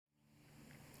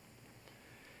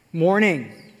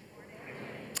Morning.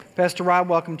 Pastor Rob,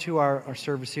 welcome to our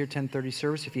service here, 10:30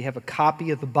 service. If you have a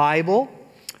copy of the Bible,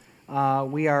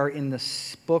 we are in the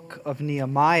book of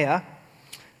Nehemiah.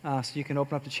 So you can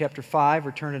open up to chapter 5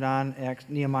 or turn it on,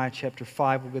 Nehemiah chapter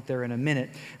 5. We'll get there in a minute.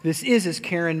 This is, as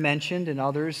Karen mentioned and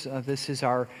others, this is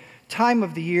our time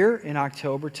of the year in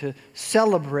October to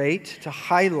celebrate, to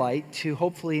highlight, to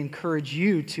hopefully encourage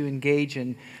you to engage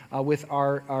in with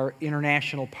our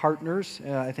international partners.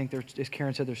 I think there's, as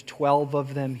Karen said, there's 12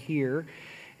 of them here,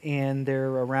 and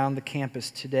they're around the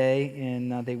campus today,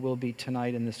 and they will be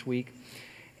tonight and this week.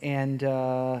 And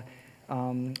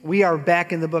we are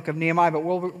back in the book of Nehemiah, but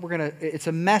it's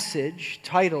a message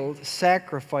titled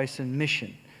Sacrifice and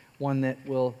Mission, one that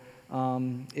will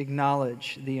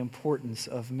acknowledge the importance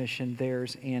of mission,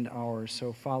 theirs and ours.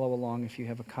 So follow along if you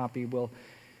have a copy. We'll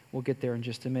get there in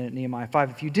just a minute. Nehemiah 5.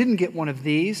 If you didn't get one of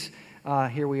these,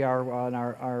 here we are on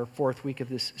our fourth week of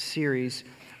this series.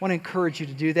 I want to encourage you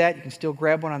to do that. You can still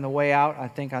grab one on the way out. I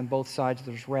think on both sides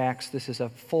there's racks. This is a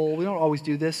full, we don't always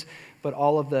do this, but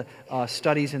all of the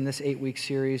studies in this 8-week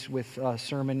series with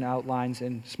sermon outlines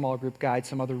and small group guides,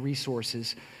 some other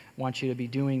resources. I want you to be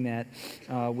doing that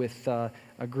with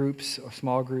groups,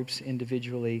 small groups,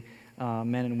 individually,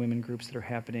 men and women groups that are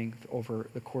happening over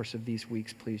the course of these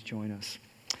weeks. Please join us.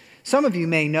 Some of you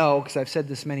may know, because I've said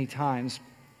this many times,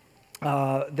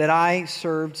 that I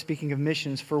served, speaking of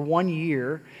missions, for 1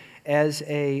 year as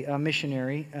a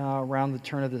missionary around the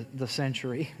turn of the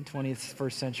century,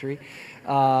 21st century.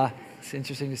 It's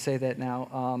interesting to say that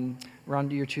now, around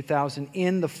the year 2000,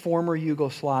 in the former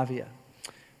Yugoslavia.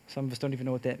 Some of us don't even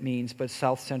know what that means, but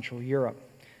South Central Europe,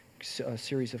 a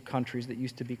series of countries that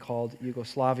used to be called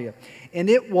Yugoslavia. And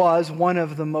it was one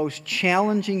of the most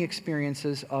challenging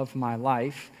experiences of my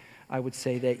life, I would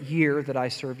say, that year that I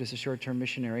served as a short-term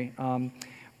missionary.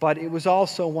 But it was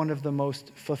also one of the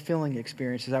most fulfilling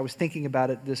experiences. I was thinking about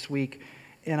it this week,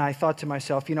 and I thought to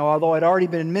myself, although I'd already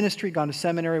been in ministry, gone to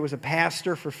seminary, was a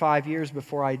pastor for 5 years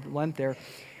before I went there,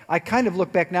 I kind of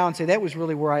look back now and say that was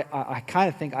really where I kind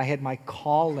of think I had my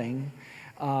calling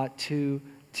to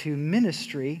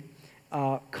ministry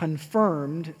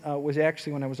confirmed, was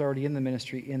actually when I was already in the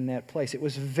ministry in that place. It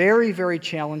was very, very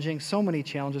challenging, so many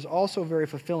challenges, also very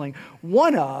fulfilling.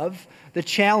 One of the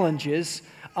challenges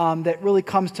that really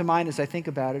comes to mind as I think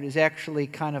about it is actually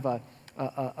kind of a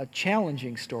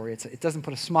challenging story. It doesn't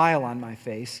put a smile on my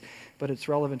face, but it's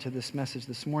relevant to this message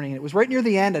this morning. And it was right near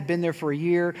the end. I'd been there for a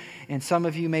year, and some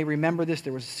of you may remember this.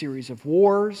 There was a series of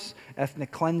wars. Ethnic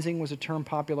cleansing was a term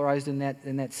popularized in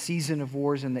that season of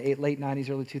wars in the late 90s,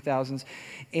 early 2000s.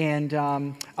 And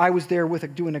I was there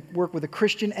doing work with a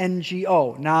Christian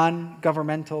NGO,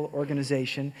 non-governmental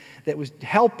organization, that was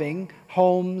helping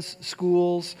homes,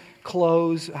 schools,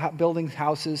 clothes, buildings,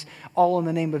 houses, all in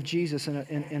the name of Jesus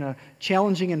in a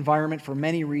challenging environment for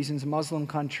many reasons, Muslim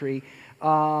country.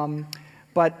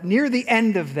 But near the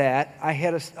end of that, I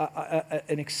had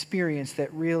an experience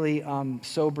that really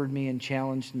sobered me and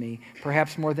challenged me,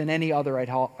 perhaps more than any other I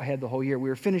had the whole year. We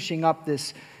were finishing up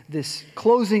this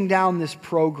closing down this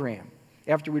program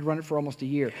after we'd run it for almost a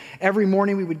year. Every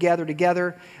morning we would gather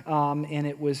together, and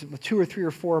it was 2 or 3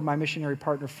 or 4 of my missionary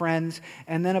partner friends,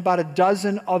 and then about a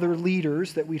dozen other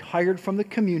leaders that we'd hired from the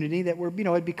community that were,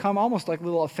 had become almost like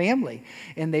a family.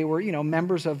 And they were,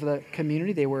 members of the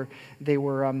community. They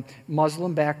were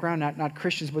Muslim background, not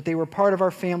Christians, but they were part of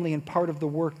our family and part of the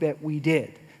work that we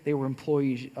did. They were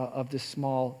employees of this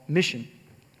small mission.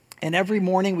 And every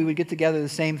morning we would get together, the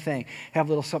same thing, have a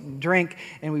little something to drink,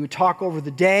 and we would talk over the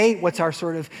day. What's our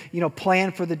sort of,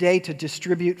 plan for the day to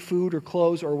distribute food or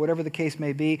clothes or whatever the case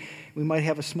may be. We might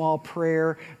have a small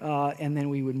prayer, and then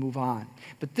we would move on.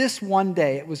 But this one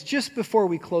day, it was just before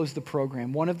we closed the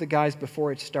program, one of the guys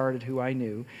before it started who I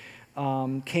knew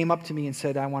came up to me and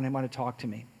said, I want to talk to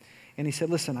me. And he said,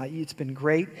 listen, it's been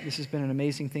great. This has been an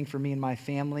amazing thing for me and my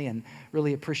family, and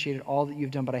really appreciated all that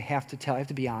you've done, but I have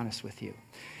to be honest with you.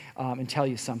 And tell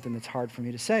you something that's hard for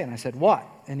me to say. And I said, what?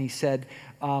 And he said,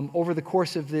 over the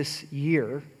course of this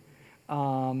year,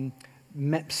 some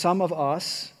of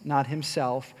us, not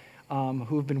himself,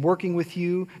 who have been working with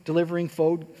you, delivering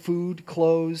food,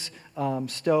 clothes,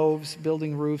 stoves,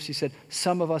 building roofs, he said,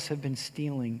 some of us have been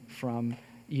stealing from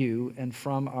you and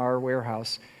from our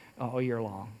warehouse all year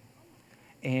long.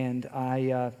 And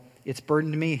it's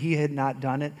burdened me. He had not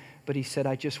done it, but he said,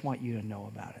 I just want you to know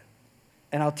about it.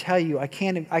 And I'll tell you,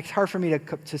 it's hard for me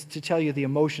to tell you the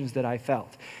emotions that I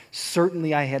felt.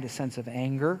 Certainly I had a sense of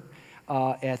anger.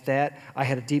 at that. I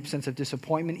had a deep sense of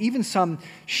disappointment, even some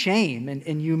shame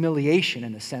and humiliation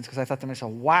in a sense, because I thought to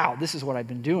myself, wow, this is what I've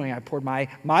been doing. I poured my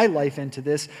life into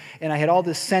this, and I had all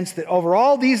this sense that over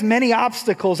all these many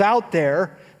obstacles out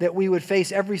there that we would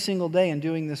face every single day in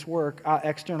doing this work,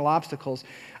 external obstacles,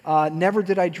 never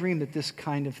did I dream that this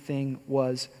kind of thing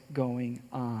was going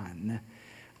on.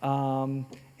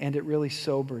 And it really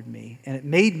sobered me, and it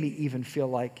made me even feel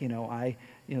like,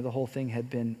 the whole thing had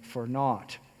been for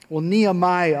naught. Well,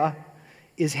 Nehemiah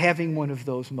is having one of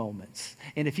those moments.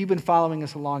 And if you've been following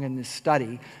us along in this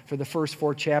study, for the first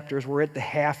 4 chapters, we're at the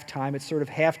halftime. It's sort of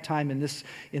halftime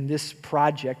in this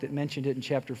project. It mentioned it in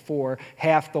chapter 4.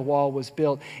 Half the wall was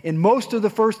built. In most of the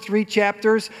first 3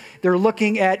 chapters, they're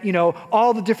looking at,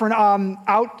 all the different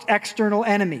external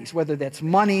enemies, whether that's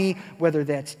money, whether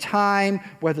that's time,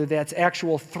 whether that's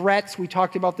actual threats. We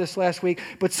talked about this last week.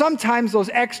 But sometimes those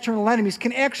external enemies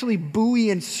can actually buoy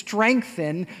and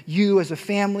strengthen you as a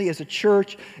family, as a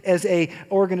church, as a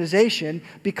organization,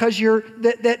 because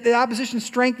the opposition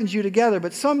strengthens you together.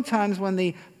 But sometimes when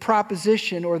the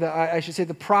proposition, or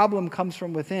the problem comes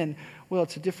from within, well,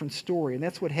 it's a different story, and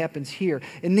that's what happens here.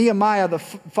 In Nehemiah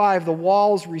 5, the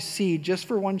walls recede just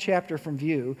for 1 chapter from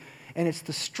view, and it's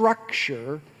the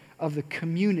structure of the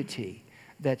community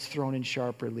that's thrown in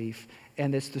sharp relief,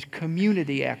 and it's the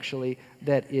community actually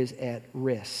that is at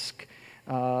risk.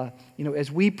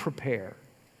 As we prepare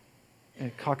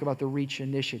and talk about the REACH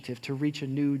initiative to reach a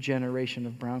new generation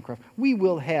of Browncroft, we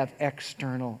will have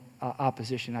external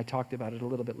opposition. I talked about it a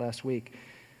little bit last week.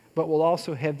 But we'll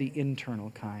also have the internal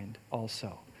kind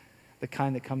also. The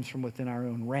kind that comes from within our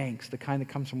own ranks, the kind that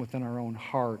comes from within our own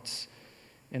hearts.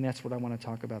 And that's what I want to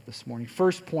talk about this morning.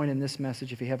 First point in this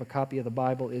message, if you have a copy of the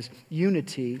Bible, is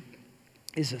unity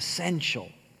is essential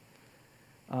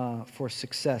for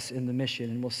success in the mission.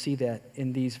 And we'll see that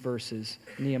in these verses.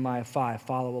 Nehemiah 5.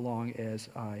 Follow along as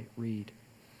I read.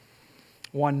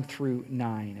 1 through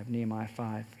 9 of Nehemiah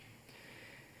 5.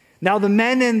 Now the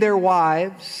men and their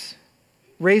wives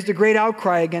raised a great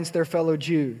outcry against their fellow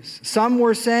Jews. Some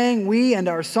were saying, "We and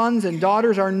our sons and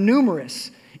daughters are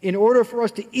numerous. In order for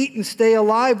us to eat and stay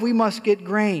alive, we must get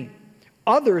grain."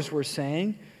 Others were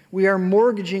saying, "We are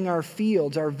mortgaging our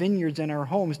fields, our vineyards, and our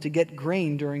homes to get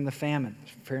grain during the famine."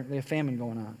 There's apparently a famine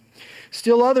going on.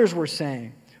 Still others were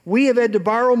saying, "We have had to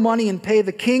borrow money and pay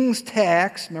the king's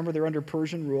tax," remember they're under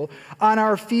Persian rule, "on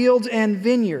our fields and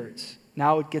vineyards."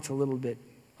 Now it gets a little bit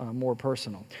more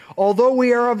personal. "Although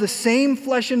we are of the same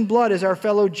flesh and blood as our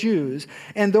fellow Jews,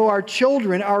 and though our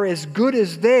children are as good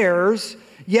as theirs,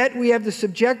 yet we have to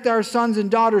subject our sons and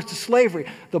daughters to slavery."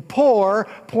 The poor,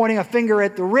 pointing a finger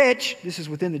at the rich, this is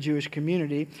within the Jewish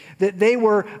community, that they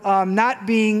were not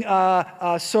being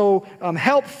so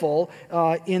helpful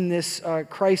in this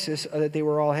crisis that they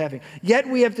were all having. "Yet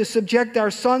we have to subject our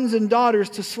sons and daughters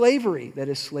to slavery," that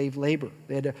is slave labor.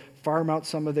 They had to farm out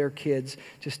some of their kids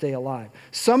to stay alive.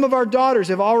 "Some of our daughters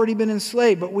have already been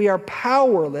enslaved, but we are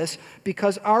powerless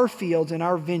because our fields and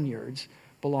our vineyards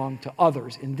belong to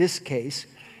others," in this case,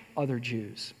 other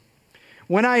Jews.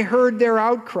 "When I heard their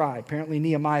outcry," apparently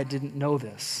Nehemiah didn't know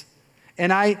this,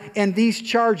 and these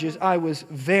charges, I was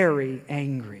very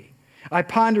angry. "I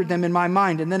pondered them in my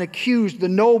mind and then accused the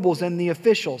nobles and the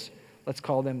officials." Let's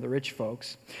call them the rich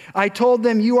folks. "I told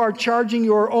them, 'You are charging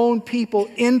your own people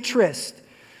interest.'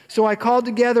 So I called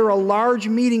together a large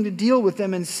meeting to deal with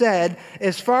them and said,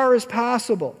 'As far as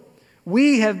possible,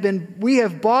 we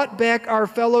have bought back our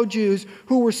fellow Jews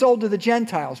who were sold to the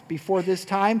Gentiles.'" Before this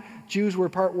time, Jews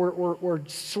were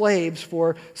slaves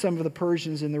for some of the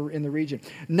Persians in the region.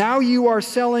 "Now you are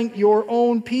selling your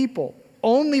own people,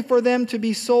 only for them to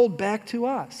be sold back to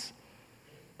us."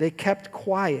 They kept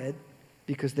quiet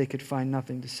because they could find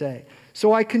nothing to say.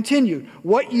 So I continued,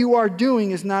 "What you are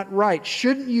doing is not right.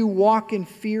 Shouldn't you walk in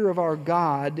fear of our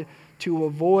God to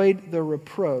avoid the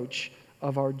reproach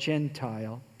of our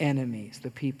Gentile enemies,"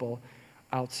 the people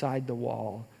outside the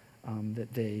wall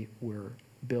that they were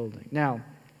building? Now,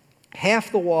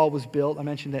 half the wall was built. I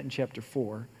mentioned that in chapter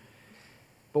 4.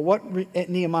 But what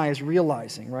Nehemiah is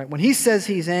realizing, right? When he says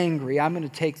he's angry, I'm going to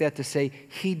take that to say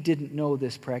he didn't know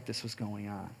this practice was going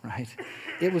on, right?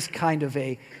 It was kind of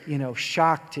a,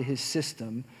 shock to his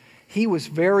system. He was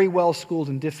very well schooled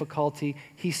in difficulty.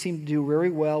 He seemed to do very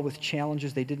well with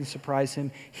challenges. They didn't surprise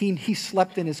him. He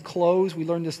slept in his clothes. We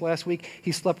learned this last week.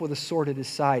 He slept with a sword at his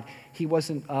side. He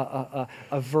wasn't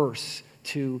averse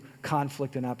to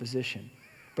conflict and opposition.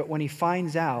 But when he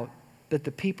finds out that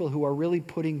the people who are really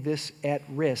putting this at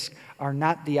risk are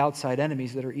not the outside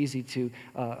enemies that are easy to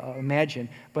imagine,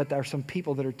 but there are some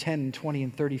people that are 10 and 20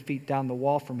 and 30 feet down the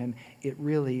wall from him, it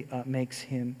really makes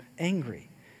him angry.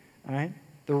 All right?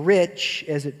 The rich,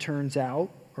 as it turns out,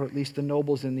 or at least the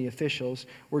nobles and the officials,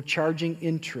 were charging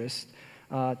interest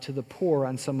to the poor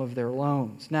on some of their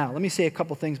loans. Now, let me say a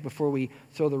couple things before we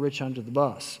throw the rich under the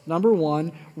bus. Number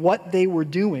one, what they were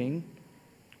doing,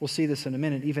 we'll see this in a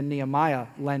minute, even Nehemiah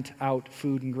lent out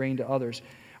food and grain to others,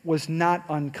 was not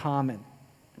uncommon,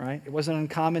 right? It wasn't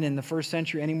uncommon in the first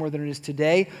century any more than it is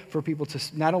today for people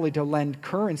to not only to lend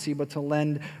currency, but to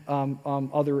lend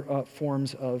other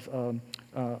forms of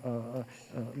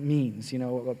means,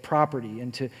 property,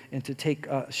 and to take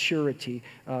surety,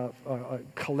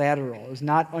 collateral. It was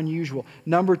not unusual.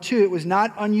 Number two, it was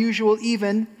not unusual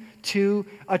even to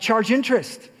charge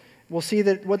interest. We'll see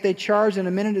that what they charge in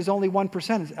a minute is only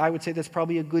 1%. I would say that's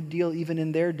probably a good deal even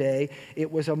in their day. It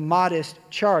was a modest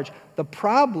charge. The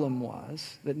problem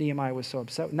was that Nehemiah was so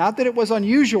upset. Not that it was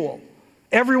unusual.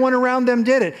 Everyone around them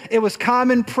did it. It was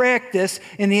common practice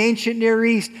in the ancient Near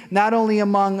East, not only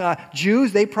among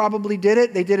Jews, they probably did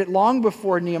it. They did it long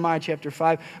before Nehemiah chapter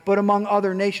 5, but among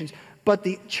other nations. But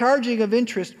the charging of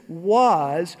interest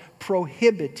was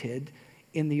prohibited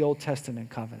in the Old Testament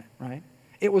covenant, right?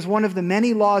 It was one of the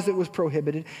many laws that was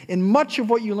prohibited. And much of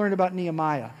what you learn about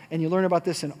Nehemiah, and you learn about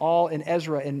this in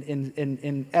Ezra and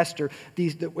in Esther,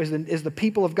 is the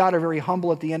people of God are very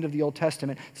humble at the end of the Old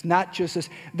Testament. It's not just this.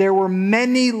 There were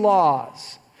many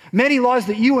laws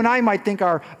that you and I might think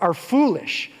are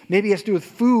foolish. Maybe it has to do with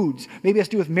foods. Maybe it has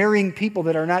to do with marrying people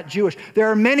that are not Jewish. There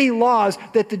are many laws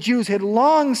that the Jews had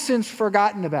long since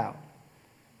forgotten about,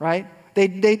 right? They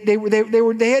hadn't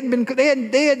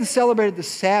celebrated the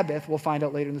Sabbath, we'll find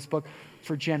out later in this book,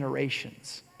 for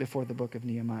generations before the book of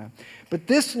Nehemiah. But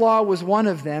this law was one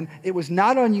of them. It was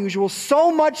not unusual,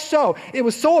 so much so, it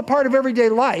was so a part of everyday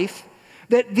life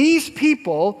that these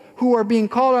people who are being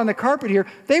called on the carpet here,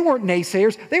 they weren't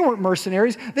naysayers, they weren't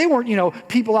mercenaries, they weren't,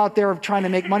 people out there trying to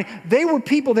make money. They were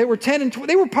people that were 10 and 20,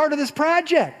 they were part of this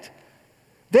project.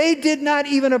 They did not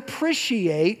even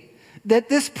appreciate that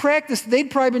this practice they'd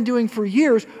probably been doing for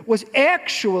years was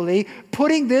actually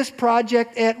putting this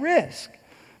project at risk.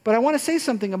 But I want to say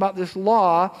something about this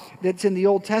law that's in the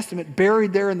Old Testament,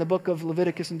 buried there in the book of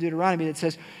Leviticus and Deuteronomy, that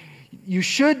says you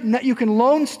can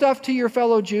loan stuff to your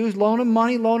fellow Jews, loan them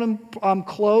money, loan them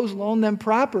clothes, loan them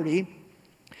property,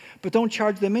 but don't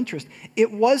charge them interest.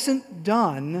 It wasn't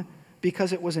done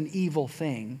because it was an evil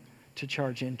thing to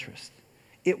charge interest.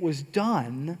 It was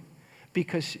done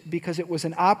because it was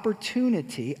an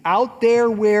opportunity out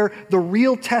there where the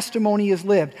real testimony is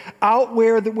lived, out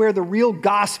where the real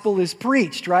gospel is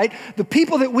preached, right? The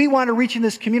people that we want to reach in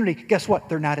this community, guess what?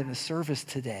 They're not in the service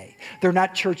today. They're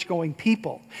not church-going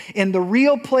people. And the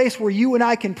real place where you and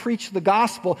I can preach the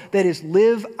gospel, that is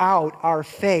live out our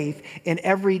faith in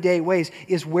everyday ways,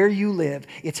 is where you live.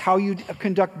 It's how you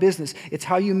conduct business. It's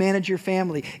how you manage your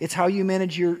family. It's how you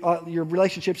manage your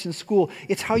relationships in school.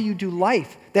 It's how you do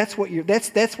life. That's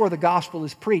where the gospel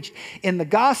is preached. In the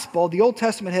gospel, the Old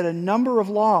Testament had a number of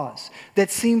laws that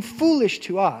seem foolish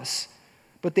to us,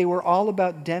 but they were all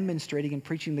about demonstrating and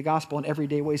preaching the gospel in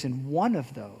everyday ways. And one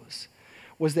of those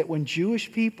was that when Jewish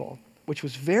people, which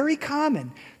was very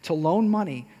common to loan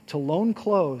money, to loan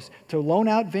clothes, to loan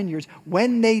out vineyards,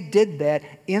 when they did that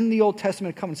in the Old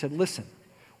Testament covenant, said, listen,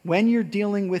 when you're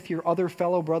dealing with your other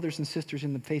fellow brothers and sisters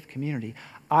in the faith community,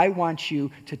 I want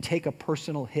you to take a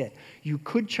personal hit. You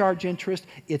could charge interest.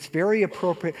 It's very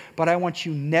appropriate, but I want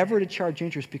you never to charge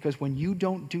interest, because when you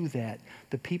don't do that,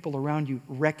 the people around you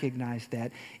recognize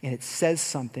that, and it says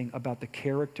something about the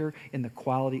character and the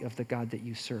quality of the God that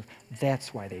you serve.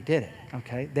 That's why they did it,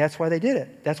 okay? That's why they did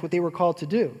it. That's what they were called to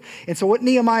do. And so what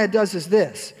Nehemiah does is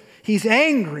this. He's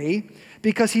angry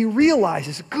because he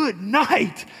realizes, good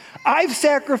night, I've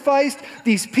sacrificed,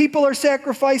 these people are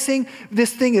sacrificing,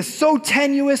 this thing is so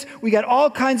tenuous, we got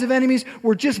all kinds of enemies,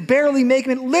 we're just barely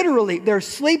making it. Literally, they're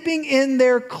sleeping in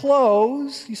their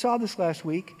clothes, you saw this last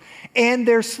week, and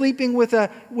they're sleeping with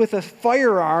a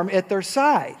firearm at their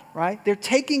side, right? They're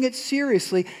taking it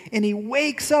seriously, and he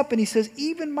wakes up and he says,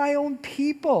 even my own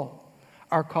people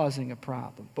are causing a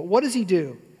problem. But what does he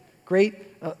do? Great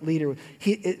leader.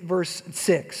 Verse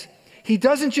 6. He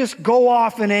doesn't just go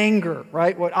off in anger,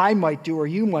 right? What I might do or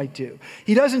you might do.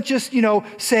 He doesn't just,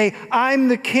 say, I'm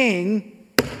the king.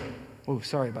 Oh,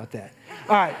 sorry about that.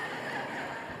 All right.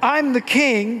 I'm the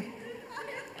king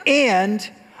and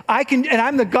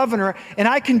I'm the governor and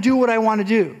I can do what I want to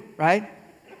do, right?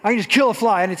 I can just kill a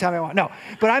fly anytime I want. No,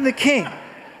 but I'm the king,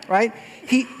 right?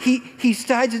 He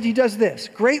decides that he does this.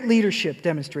 Great leadership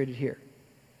demonstrated here.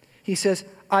 He says,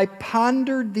 I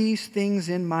pondered these things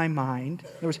in my mind.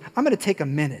 In other words, I'm going to take a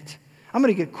minute. I'm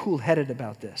going to get cool-headed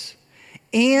about this.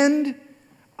 And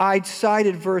I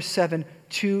decided, verse 7,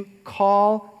 to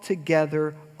call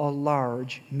together a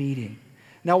large meeting.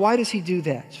 Now, why does he do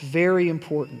that? It's very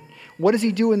important. What does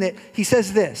he do in that? He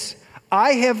says this,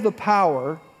 I have the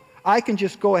power. I can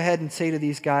just go ahead and say to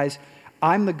these guys,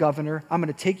 I'm the governor. I'm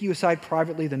going to take you aside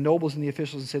privately, the nobles and the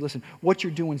officials, and say, listen, what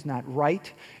you're doing is not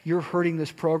right. You're hurting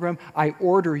this program. I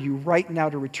order you right now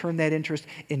to return that interest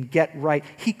and get right.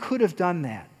 He could have done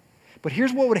that. But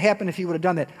here's what would happen if he would have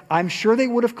done that. I'm sure they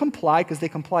would have complied, because they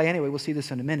comply anyway. We'll see this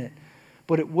in a minute.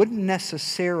 But it wouldn't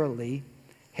necessarily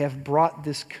have brought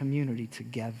this community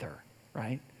together,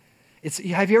 right?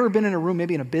 Have you ever been in a room,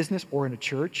 maybe in a business or in a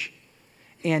church,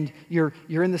 and you're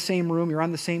in the same room, you're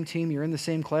on the same team, you're in the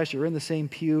same class, you're in the same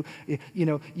pew,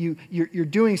 you're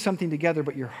doing something together,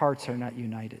 but your hearts are not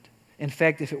united. In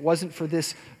fact, if it wasn't for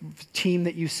this team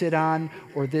that you sit on,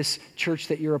 or this church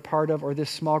that you're a part of, or this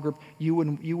small group, you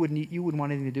wouldn't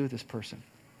want anything to do with this person.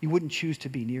 You wouldn't choose to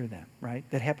be near them, right?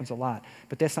 That happens a lot.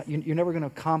 But that's not, you're never going to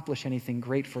accomplish anything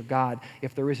great for God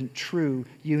if there isn't true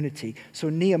unity. So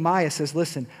Nehemiah says,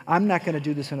 listen, I'm not going to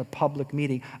do this in a public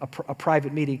meeting, a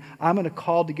private meeting. I'm going to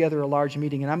call together a large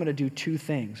meeting, and I'm going to do two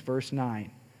things. Verse 9.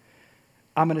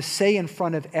 I'm going to say in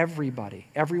front of everybody,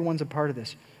 everyone's a part of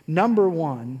this. Number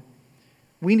one,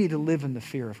 we need to live in the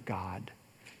fear of God.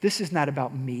 This is not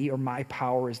about me or my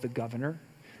power as the governor.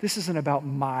 This isn't about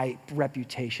my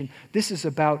reputation. This is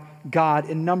about God.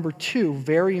 And number two,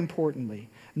 very importantly,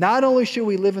 not only should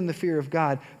we live in the fear of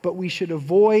God, but we should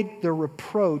avoid the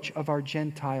reproach of our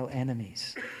Gentile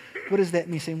enemies. What does that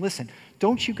mean? Saying, listen,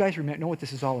 don't you guys know what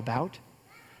this is all about?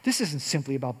 This isn't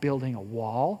simply about building a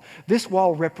wall. This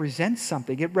wall represents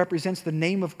something. It represents the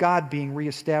name of God being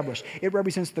reestablished. It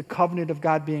represents the covenant of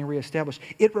God being reestablished.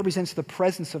 It represents the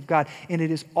presence of God. And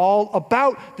it is all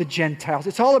about the Gentiles.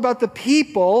 It's all about the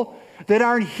people that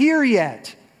aren't here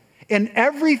yet. And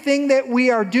everything that we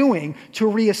are doing to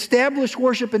reestablish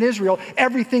worship in Israel,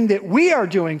 everything that we are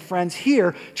doing, friends,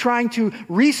 here, trying to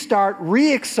restart,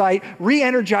 re-excite,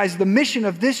 re-energize the mission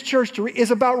of this church is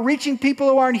about reaching people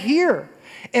who aren't here.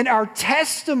 And our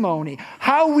testimony,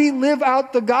 how we live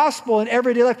out the gospel in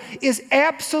everyday life, is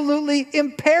absolutely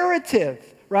imperative,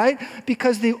 right?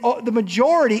 Because the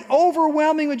majority,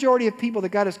 overwhelming majority of people that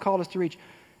God has called us to reach,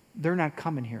 they're not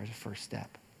coming here as a first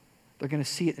step. They're going to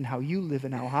see it in how you live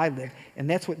and how I live. And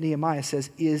that's what Nehemiah says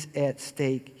is at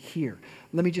stake here.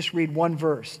 Let me just read one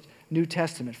verse, New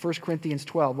Testament, 1 Corinthians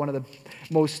 12, one of the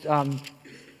most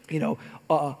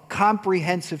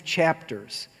comprehensive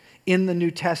chapters in the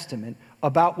New Testament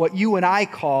about what you and I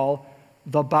call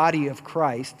the body of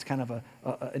Christ. It's kind of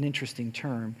an interesting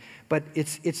term, but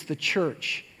it's the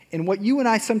church. And what you and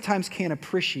I sometimes can't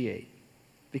appreciate,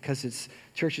 because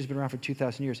church has been around for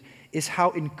 2,000 years, is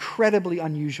how incredibly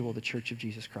unusual the Church of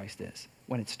Jesus Christ is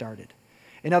when it started.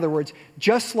 In other words,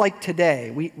 just like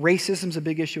today, racism's a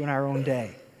big issue in our own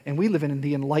day, and we live in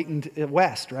the enlightened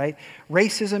West, right?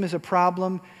 Racism is a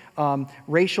problem.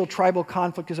 Racial, tribal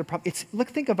conflict is a problem.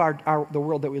 Think of the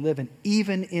world that we live in,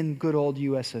 even in good old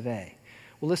US of A.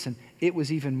 Well, listen, it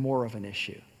was even more of an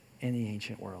issue in the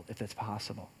ancient world, if that's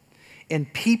possible.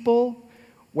 And people,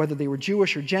 whether they were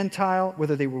Jewish or Gentile,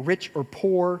 whether they were rich or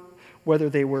poor, whether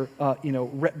they were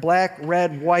black,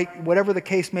 red, white, whatever the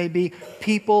case may be,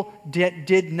 people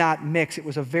did not mix. It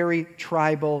was a very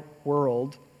tribal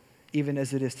world, even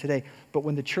as it is today. But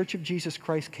when the Church of Jesus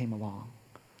Christ came along,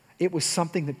 it was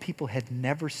something that people had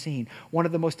never seen. One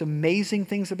of the most amazing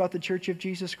things about the Church of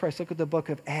Jesus Christ, look at the book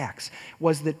of Acts,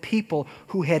 was that people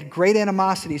who had great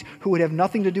animosities, who would have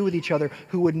nothing to do with each other,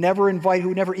 who would never invite, who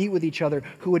would never eat with each other,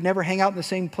 who would never hang out in the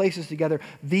same places together,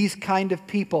 these kind of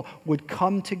people would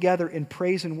come together and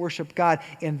praise and worship God,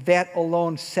 and that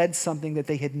alone said something that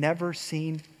they had never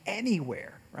seen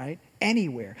anywhere, right?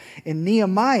 Anywhere. And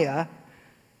Nehemiah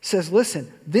says,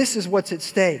 listen, this is what's at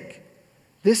stake.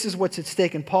 This is what's at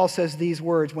stake. And Paul says these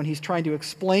words when he's trying to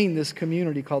explain this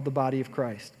community called the body of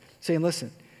Christ. Saying,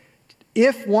 listen,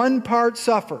 if one part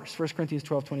suffers, 1 Corinthians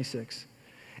 12:26,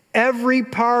 every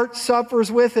part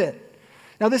suffers with it.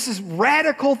 Now this is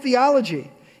radical theology.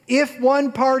 If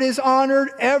one part is honored,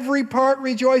 every part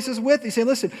rejoices with it. He's saying,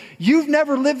 listen, you've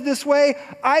never lived this way,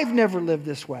 I've never lived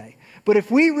this way. But if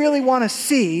we really want to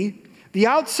see the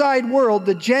outside world,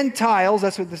 the Gentiles,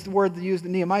 that's what this word they used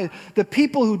in Nehemiah, the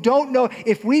people who don't know,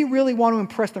 if we really want to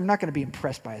impress them, they're not going to be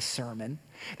impressed by a sermon.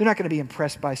 They're not going to be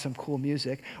impressed by some cool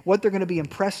music. What they're going to be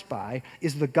impressed by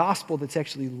is the gospel that's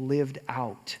actually lived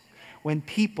out. When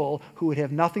people who would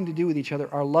have nothing to do with each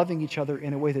other are loving each other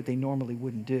in a way that they normally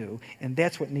wouldn't do. And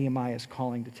that's what Nehemiah is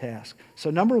calling to task. So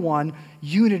number one,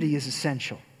 unity is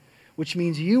essential, which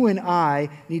means you and I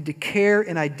need to care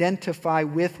and identify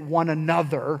with one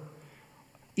another,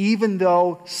 even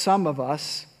though some of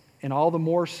us, and all the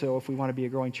more so if we want to be a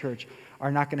growing church,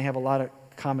 are not going to have a lot of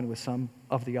common with some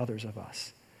of the others of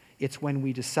us. It's when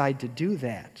we decide to do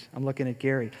that, I'm looking at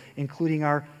Gary, including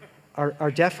our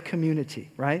deaf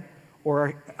community, right?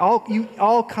 Or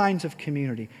all kinds of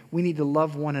community. We need to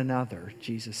love one another,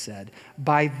 Jesus said.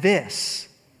 By this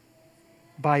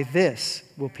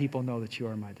will people know that you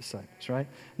are my disciples, right?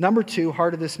 Number 2,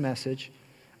 heart of this message,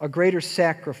 a greater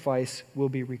sacrifice will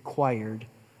be required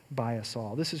by us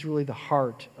all. This is really the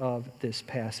heart of this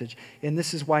passage. And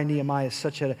this is why Nehemiah is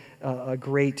such a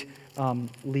great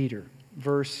leader.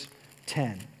 Verse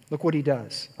 10. Look what he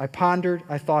does. I pondered,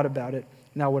 I thought about it.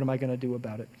 Now what am I going to do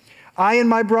about it? I and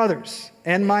my brothers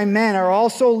and my men are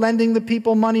also lending the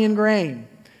people money and grain.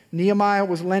 Nehemiah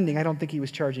was lending. I don't think he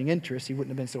was charging interest. He wouldn't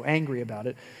have been so angry about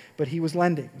it. But he was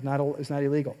lending. It's not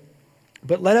illegal.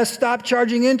 But let us stop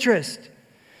charging interest.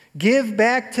 Give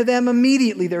back to them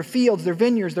immediately their fields, their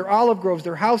vineyards, their olive groves,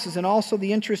 their houses, and also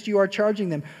the interest you are charging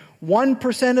them.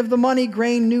 1% of the money,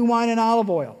 grain, new wine, and olive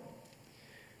oil.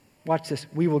 Watch this.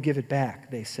 We will give it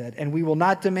back, they said, and we will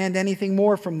not demand anything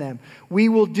more from them. We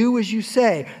will do as you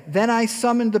say. Then I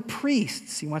summoned the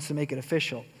priests. He wants to make it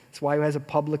official. That's why he has a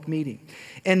public meeting.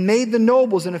 And made the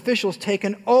nobles and officials take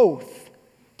an oath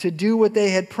to do what they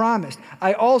had promised.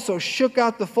 I also shook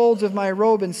out the folds of my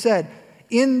robe and said,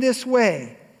 in this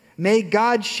way, may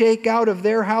God shake out of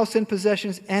their house and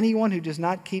possessions anyone who does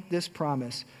not keep this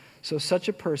promise. So such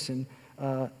a person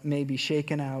may be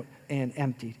shaken out and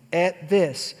emptied. At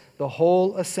this, the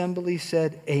whole assembly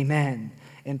said, Amen,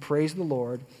 and praised the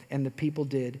Lord, and the people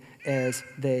did as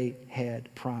they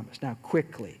had promised. Now,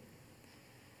 quickly,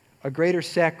 a greater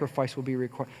sacrifice will be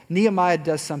required. Nehemiah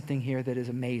does something here that is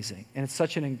amazing, and it's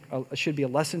it should be a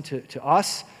lesson to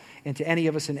us and to any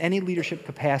of us in any leadership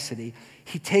capacity.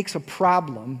 He takes a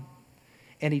problem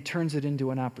and he turns it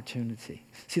into an opportunity.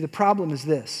 See, the problem is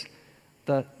this.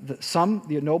 The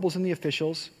nobles and the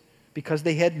officials, because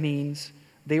they had means,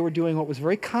 they were doing what was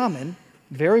very common,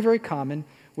 very, very common,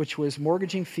 which was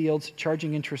mortgaging fields,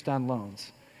 charging interest on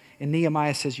loans. And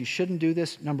Nehemiah says you shouldn't do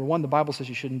this. Number one, the Bible says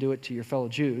you shouldn't do it to your fellow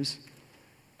Jews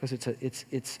because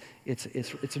it's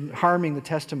harming the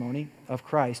testimony of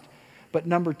Christ. But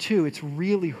number two, it's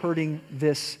really hurting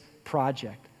this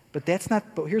project. But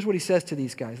here's what he says to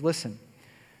these guys. Listen,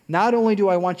 not only do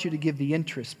I want you to give the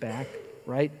interest back,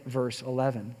 right, verse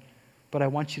 11, but I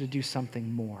want you to do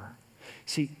something more.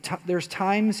 See, there's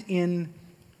times in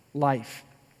life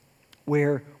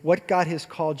where what God has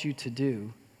called you to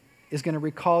do is going to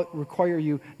require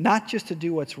you not just to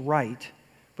do what's right,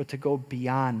 but to go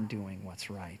beyond doing what's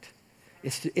right.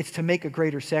 It's to make a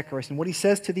greater sacrifice. And what he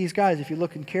says to these guys, if you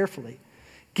look carefully,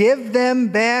 give them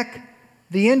back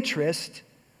the interest,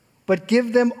 but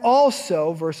give them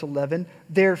also, verse 11,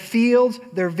 their fields,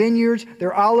 their vineyards,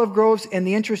 their olive groves, and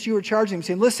the interest you were charging them.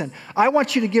 Saying, listen, I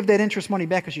want you to give that interest money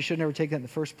back because you should never take that in the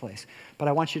first place. But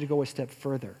I want you to go a step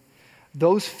further.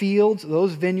 Those fields,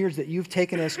 those vineyards that you've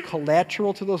taken as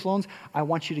collateral to those loans, I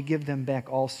want you to give them back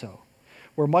also.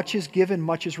 Where much is given,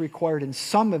 much is required. And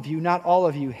some of you, not all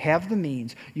of you, have the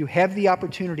means. You have the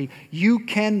opportunity. You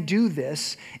can do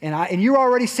this. And you're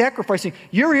already sacrificing.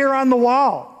 You're here on the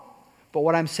wall. But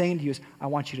what I'm saying to you is, I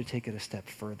want you to take it a step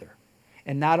further.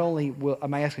 And not only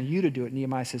am I asking you to do it,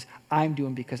 Nehemiah says, I'm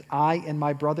doing because I and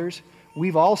my brothers, we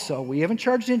haven't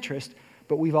charged interest,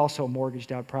 but we've also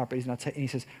mortgaged out properties. And he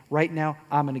says, right now,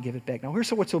 I'm going to give it back. Now,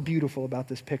 here's what's so beautiful about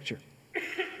this picture.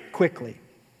 Quickly,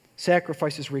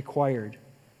 sacrifice is required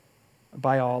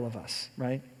by all of us,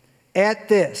 right? At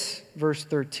this, verse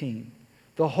 13,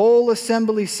 the whole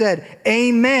assembly said,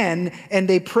 Amen, and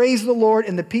they praised the Lord,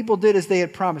 and the people did as they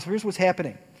had promised. Here's what's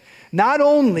happening. Not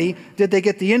only did they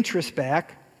get the interest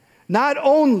back, not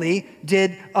only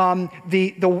did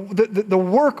the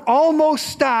work almost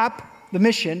stop, the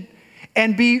mission,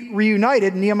 and be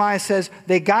reunited. Nehemiah says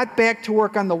they got back to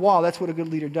work on the wall. That's what a good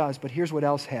leader does. But here's what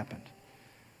else happened.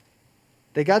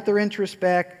 They got their interest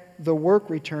back. The work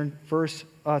returned, verse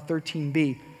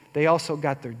 13b. They also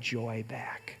got their joy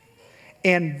back.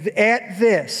 And at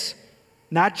this,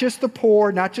 not just the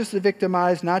poor, not just the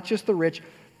victimized, not just the rich,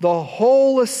 the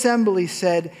whole assembly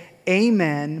said,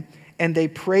 Amen, and they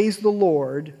praised the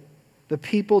Lord. The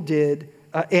people did,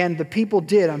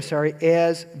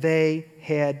 as they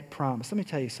had promised. Let me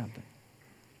tell you something.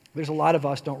 There's a lot of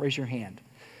us, don't raise your hand,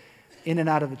 in and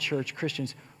out of the church,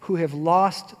 Christians, who have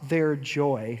lost their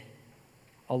joy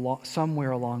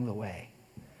somewhere along the way.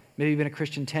 Maybe you've been a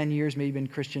Christian 10 years, maybe you've been a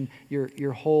Christian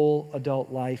your whole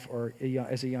adult life or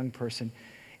as a young person.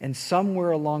 And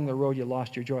somewhere along the road you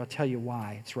lost your joy. I'll tell you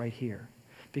why. It's right here.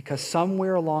 Because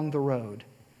somewhere along the road,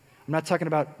 I'm not talking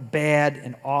about bad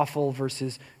and awful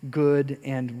versus good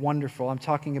and wonderful. I'm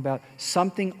talking about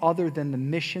something other than the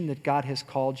mission that God has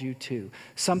called you to.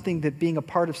 Something that being a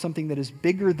part of something that is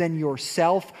bigger than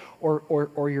yourself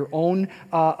or your own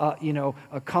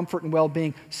comfort and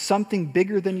well-being. Something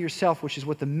bigger than yourself, which is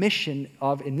what the mission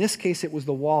of, in this case it was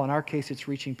the wall, in our case it's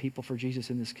reaching people for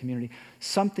Jesus in this community.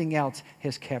 Something else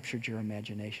has captured your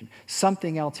imagination.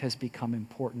 Something else has become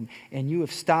important. And you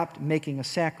have stopped making a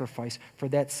sacrifice for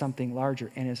that something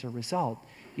larger, and as a result,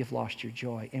 you've lost your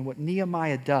joy. And what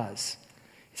Nehemiah does,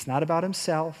 it's not about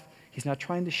himself. He's not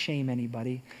trying to shame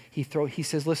anybody. He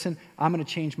says, listen, I'm going to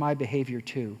change my behavior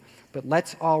too, but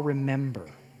let's all remember,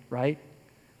 right,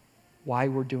 why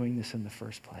we're doing this in the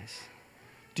first place.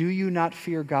 Do you not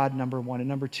fear God, number one? And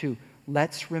number two,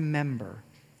 let's remember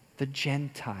the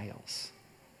Gentiles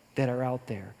that are out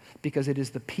there, because it is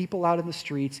the people out in the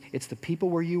streets, it's the people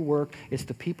where you work, it's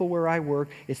the people where I work,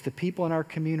 it's the people in our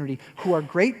community who are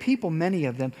great people, many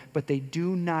of them, but they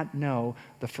do not know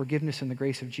the forgiveness and the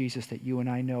grace of Jesus that you and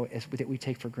I know, that we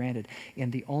take for granted. And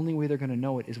the only way they're going to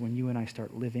know it is when you and I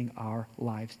start living our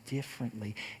lives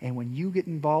differently. And when you get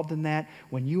involved in that,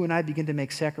 when you and I begin to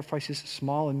make sacrifices,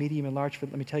 small and medium and large,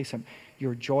 let me tell you something,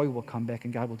 your joy will come back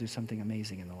and God will do something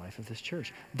amazing in the life of this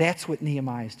church. That's what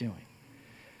Nehemiah is doing.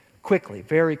 Quickly,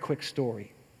 very quick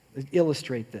story.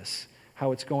 Illustrate this,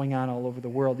 how it's going on all over the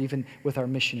world, even with our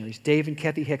missionaries. Dave and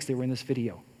Kathy Hicks, they were in this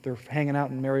video. They're hanging out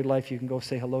in married life. You can go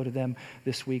say hello to them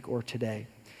this week or today.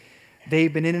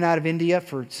 They've been in and out of India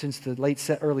since the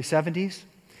early 70s.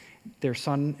 Their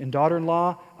son and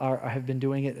daughter-in-law have been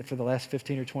doing it for the last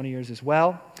 15 or 20 years as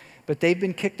well. But they've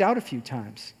been kicked out a few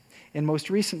times. And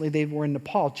most recently, they were in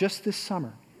Nepal just this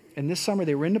summer. And this summer,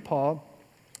 they were in Nepal,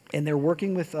 and they're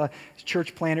working with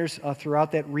church planters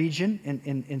throughout that region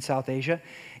in South Asia.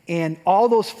 And all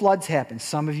those floods happened.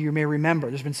 Some of you may remember.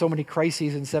 There's been so many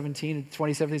crises in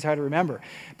 2017, it's hard to remember.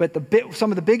 But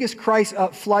some of the biggest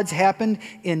floods happened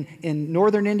in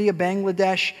northern India,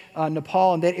 Bangladesh,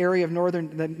 Nepal, and that area of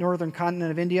the northern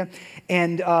continent of India.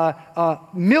 And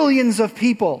millions of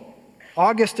people,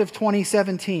 August of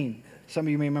 2017, some of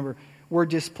you may remember, were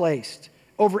displaced.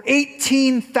 Over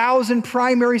 18,000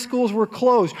 primary schools were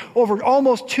closed. Over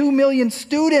almost 2 million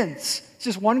students, it's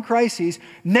just one crisis,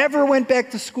 never went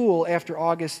back to school after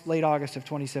late August of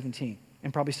 2017,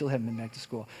 and probably still haven't been back to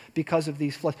school because of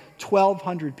these floods.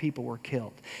 1,200 people were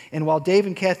killed. And while Dave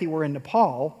and Kathy were in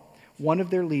Nepal, one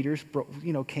of their leaders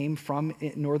came from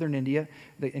northern India,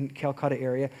 in Calcutta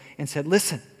area, and said,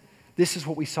 listen, this is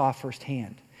what we saw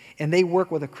firsthand. And they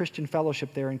work with a Christian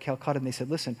fellowship there in Calcutta, and they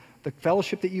said, listen, the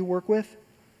fellowship that you work with,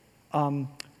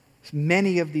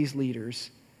 many of these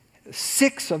leaders,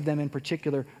 6 of them in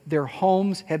particular, their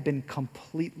homes have been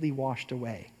completely washed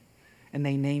away. And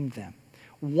they named them.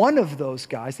 One of those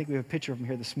guys, I think we have a picture of him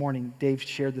here this morning. Dave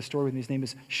shared the story with me. His name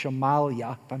is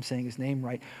Shamalia, if I'm saying his name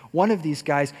right. One of these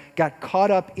guys got caught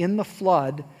up in the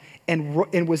flood and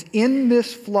was in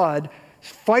this flood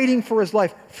fighting for his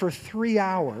life for 3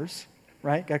 hours.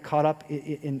 Right, got caught up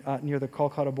near the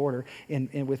Kolkata border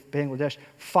with Bangladesh,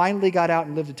 finally got out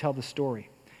and lived to tell the story.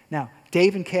 Now,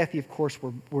 Dave and Kathy, of course,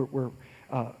 were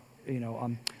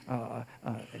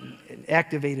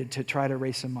activated to try to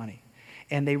raise some money.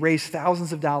 And they raised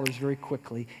thousands of dollars very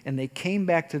quickly, and they came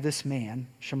back to this man,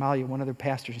 Shamalia, one of their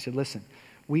pastors, and said, listen,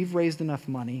 we've raised enough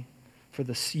money for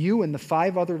you and the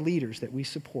 5 other leaders that we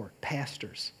support,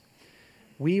 pastors.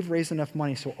 We've raised enough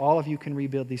money so all of you can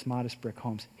rebuild these modest brick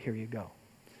homes. Here you go.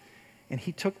 And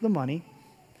he took the money,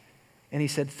 and he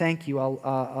said, thank you.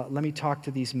 Let me talk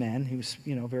to these men. He was,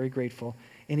 very grateful.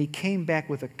 And he came back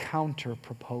with a counter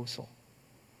proposal.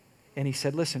 And he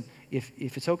said, listen, if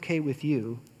it's okay with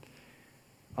you,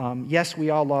 yes, we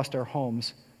all lost our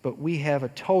homes, but we have a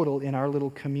total in our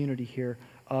little community here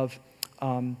of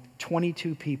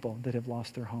 22 people that have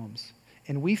lost their homes.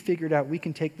 And we figured out we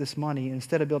can take this money, and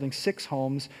instead of building 6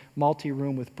 homes,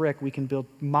 multi-room with brick, we can build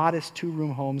modest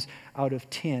 2-room homes out of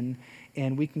tin,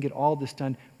 and we can get all this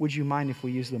done. Would you mind if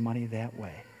we use the money that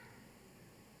way?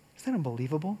 Isn't that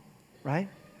unbelievable, right?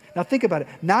 Now think about it.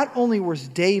 Not only was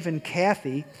Dave and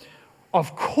Kathy,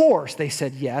 of course they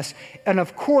said yes, and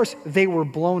of course they were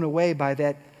blown away by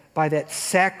that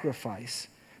sacrifice.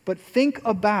 But think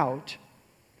about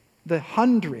the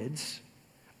hundreds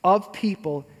of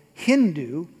people,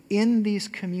 Hindu, in these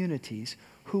communities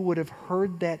who would have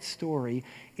heard that story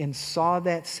and saw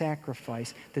that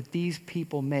sacrifice that these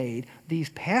people made, these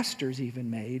pastors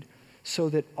even made, so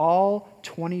that all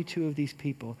 22 of these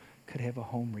people could have a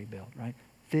home rebuilt, right?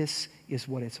 This is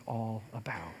what it's all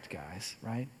about, guys,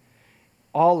 right?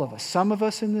 All of us. Some of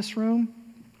us in this room,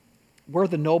 we're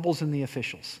the nobles and the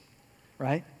officials,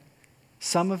 right?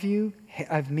 Some of you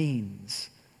have means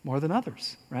more than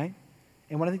others, right?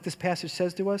 And what I think this passage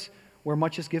says to us, where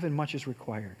much is given, much is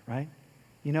required, right?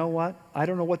 You know what? I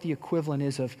don't know what the equivalent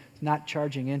is of not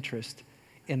charging interest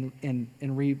in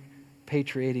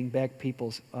repatriating back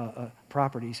people's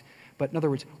properties. But in other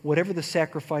words, whatever the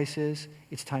sacrifice is,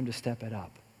 it's time to step it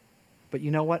up. But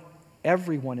you know what?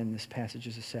 Everyone in this passage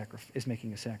is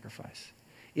making a sacrifice.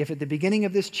 If at the beginning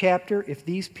of this chapter, if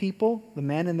these people, the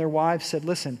men and their wives, said,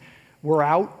 listen, we're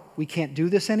out, we can't do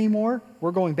this anymore,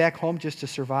 we're going back home just to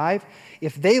survive.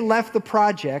 If they left the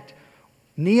project,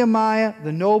 Nehemiah,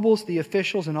 the nobles, the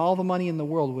officials, and all the money in the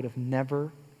world would have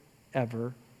never,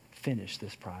 ever finished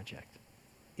this project.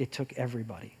 It took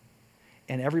everybody.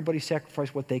 And everybody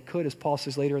sacrificed what they could. As Paul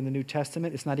says later in the New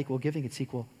Testament, it's not equal giving, it's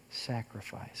equal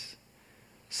sacrifice.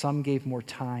 Some gave more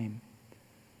time.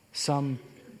 Some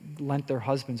lent their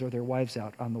husbands or their wives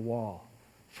out on the wall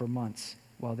for months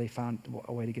while they found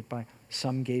a way to get by.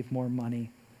 Some gave more money.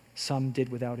 Some did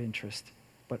without interest.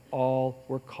 But all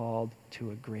were called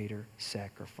to a greater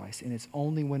sacrifice. And it's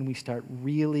only when we start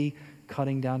really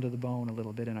cutting down to the bone a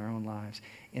little bit in our own lives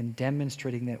and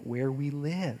demonstrating that where we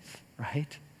live,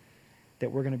 right, that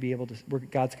we're going to be able to,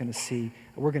 God's going to see,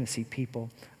 we're going to see people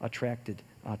attracted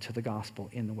to the gospel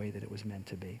in the way that it was meant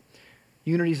to be.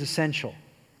 Unity is essential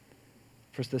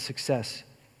for the success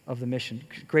of the mission.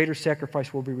 Greater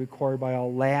sacrifice will be required by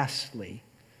all. Lastly,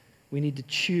 we need to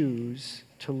choose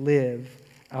to live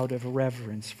out of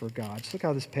reverence for God. So look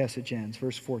how this passage ends,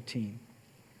 verse 14.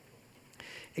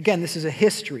 Again, this is a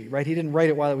history, right? He didn't write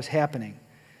it while it was happening.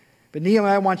 But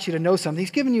Nehemiah wants you to know something.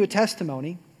 He's given you a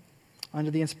testimony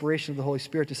under the inspiration of the Holy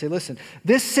Spirit to say, listen,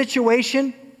 this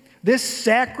situation, this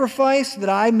sacrifice that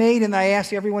I made and I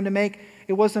asked everyone to make,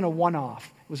 it wasn't a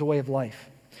one-off. It was a way of life.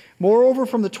 Moreover,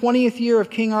 from the 20th year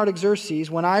of King Artaxerxes,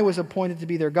 when I was appointed to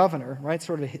be their governor, right?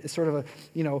 Sort of a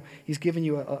he's given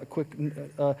you a quick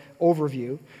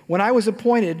overview. When I was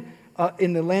appointed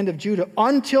in the land of Judah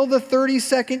until the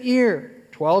 32nd year,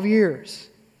 12 years.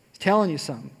 He's telling you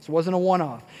something. This wasn't a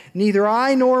one-off. Neither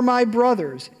I nor my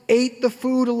brothers ate the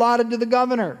food allotted to the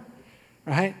governor,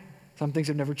 right? Some things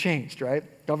have never changed, right?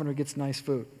 Governor gets nice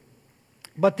food.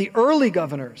 But the early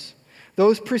governors,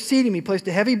 those preceding me, placed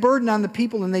a heavy burden on the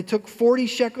people, and they took 40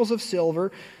 shekels of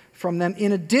silver from them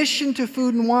in addition to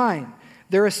food and wine.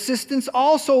 Their assistants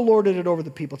also lorded it over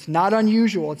the people. It's not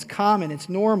unusual. It's common. It's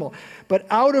normal. But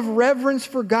out of reverence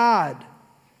for God,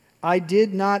 I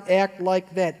did not act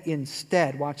like that.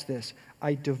 Instead, watch this,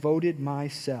 I devoted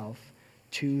myself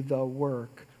to the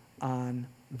work on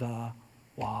the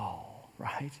wall,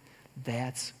 right?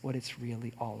 That's what it's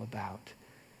really all about.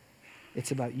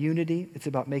 It's about unity. It's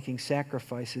about making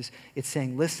sacrifices. It's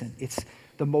saying, listen, it's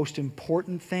the most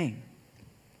important thing,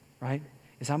 right,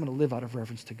 is I'm going to live out of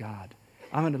reverence to God.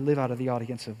 I'm going to live out of the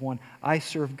audience of one. I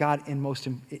serve God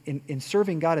in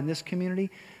serving God in this community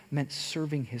meant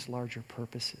serving his larger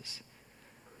purposes.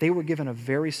 They were given a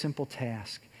very simple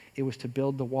task. It was to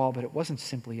build the wall, but it wasn't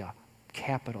simply a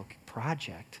capital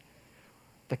project.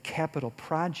 The capital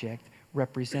project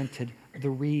represented the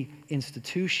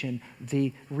reinstitution,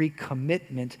 the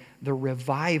recommitment, the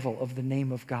revival of the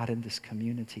name of God in this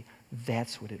community.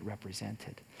 That's what it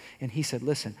represented. And he said,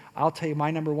 listen, I'll tell you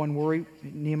my number one worry,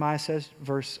 Nehemiah says,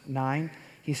 verse 9,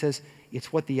 he says,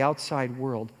 it's what the outside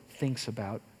world thinks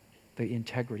about the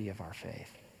integrity of our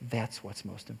faith. That's what's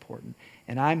most important.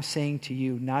 And I'm saying to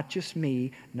you, not just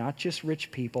me, not just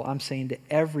rich people, I'm saying to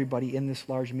everybody in this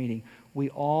large meeting, we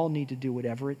all need to do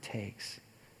whatever it takes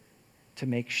to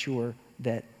make sure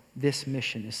that this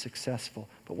mission is successful.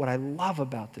 But what I love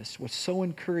about this, what's so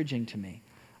encouraging to me,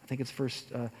 I think it's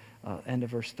end of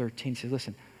verse 13, says,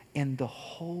 listen, and the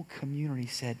whole community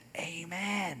said,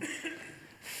 amen.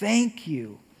 Thank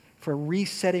you for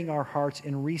resetting our hearts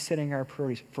and resetting our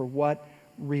priorities for what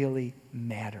really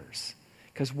matters.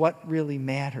 Because what really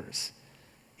matters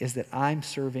is that I'm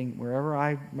serving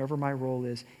wherever my role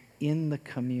is in the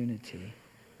community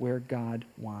where God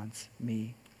wants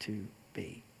me to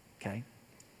be. Okay?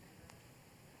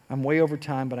 I'm way over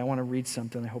time, but I want to read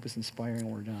something I hope is inspiring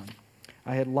when we're done.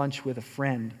 I had lunch with a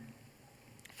friend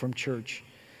from church,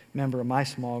 member of my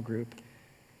small group,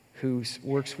 who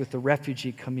works with the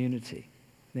refugee community.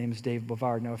 His name is Dave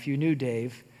Bovard. Now, if you knew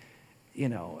Dave, you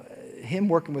know, him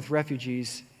working with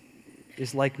refugees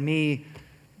is like me,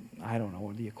 I don't know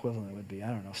what the equivalent would be. I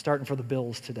don't know, starting for the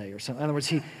Bills today or something. In other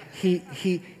words,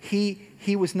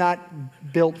 he was not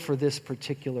built for this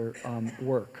particular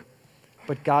work.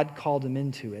 But God called him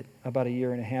into it about a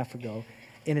year and a half ago.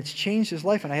 And it's changed his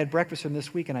life. And I had breakfast with him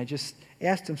this week, and I just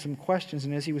asked him some questions.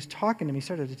 And as he was talking to me, he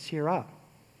started to tear up.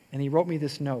 And he wrote me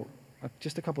this note.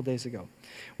 just a couple days ago.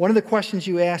 One of the questions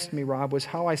you asked me, Rob, was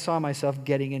how I saw myself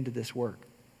getting into this work.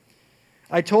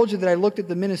 I told you that I looked at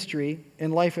the ministry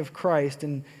and life of Christ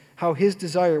and how his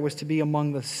desire was to be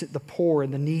among the poor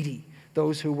and the needy,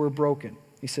 those who were broken.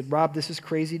 He said, Rob, this is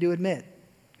crazy to admit,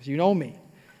 because you know me,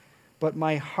 but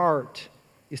my heart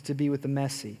is to be with the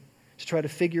messy, to try to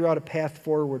figure out a path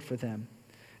forward for them.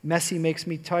 Messy makes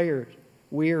me tired,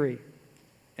 weary,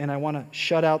 and I want to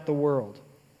shut out the world.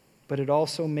 But it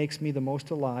also makes me the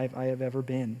most alive I have ever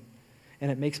been. And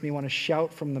it makes me want to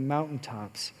shout from the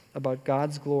mountaintops about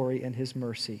God's glory and his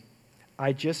mercy.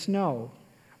 I just know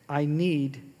I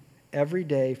need every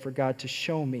day for God to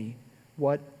show me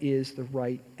what is the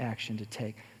right action to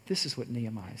take. This is what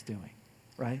Nehemiah is doing,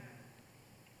 right?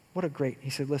 What a great, he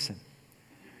said, listen,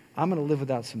 I'm going to live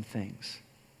without some things,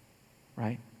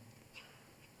 right?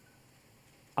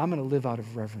 I'm going to live out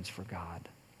of reverence for God.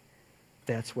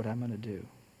 That's what I'm going to do.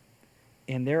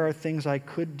 And there are things I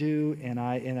could do and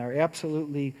are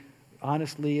absolutely,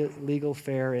 honestly, legal,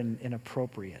 fair, and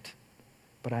appropriate.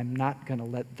 But I'm not going to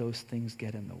let those things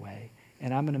get in the way.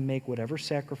 And I'm going to make whatever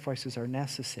sacrifices are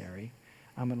necessary.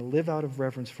 I'm going to live out of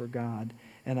reverence for God,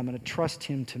 and I'm going to trust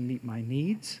him to meet my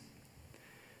needs,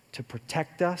 to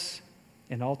protect us,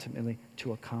 and ultimately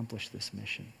to accomplish this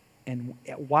mission. And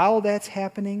while that's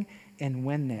happening, and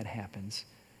when that happens,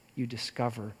 you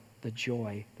discover the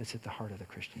joy that's at the heart of the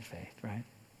Christian faith, right?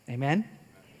 Amen?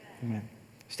 Amen.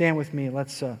 Stand with me.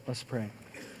 Let's pray.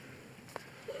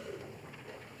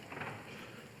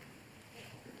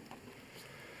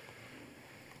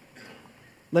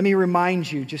 Let me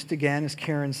remind you, just again, as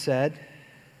Karen said,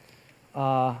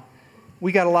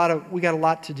 we got a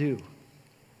lot to do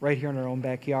right here in our own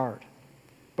backyard.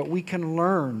 But we can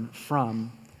learn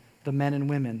from the men and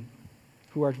women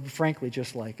who are frankly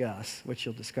just like us, which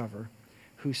you'll discover,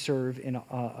 who serve in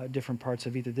different parts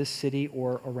of either this city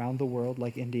or around the world,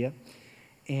 like India.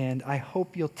 And I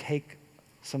hope you'll take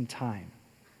some time,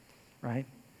 right?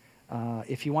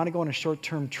 If you want to go on a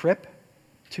short-term trip,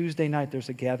 Tuesday night there's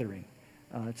a gathering.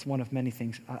 It's one of many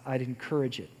things. I'd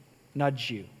encourage it, nudge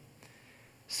you.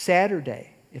 Saturday,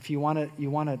 if you want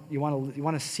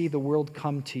to see the world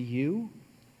come to you,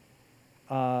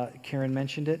 Karen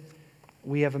mentioned it.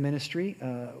 We have a ministry.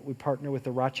 We partner with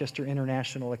the Rochester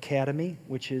International Academy,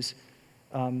 which is,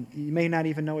 you may not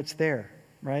even know it's there,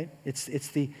 right? It's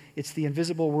the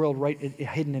invisible world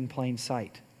hidden in plain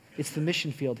sight. It's the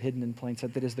mission field hidden in plain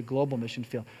sight that is the global mission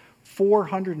field.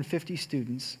 450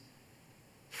 students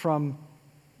from,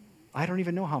 I don't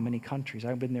even know how many countries.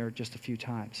 I've been there just a few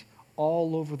times.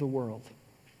 All over the world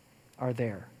are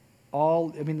there.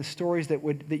 The stories that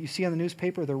you see on the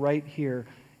newspaper, they're right here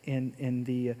in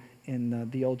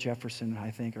the old Jefferson,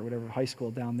 I think, or whatever, high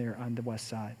school down there on the west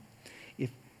side. If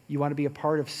you want to be a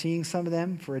part of seeing some of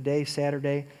them for a day,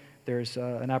 Saturday, there's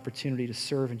an opportunity to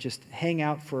serve and just hang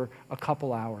out for a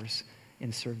couple hours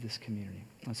and serve this community.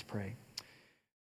 Let's pray.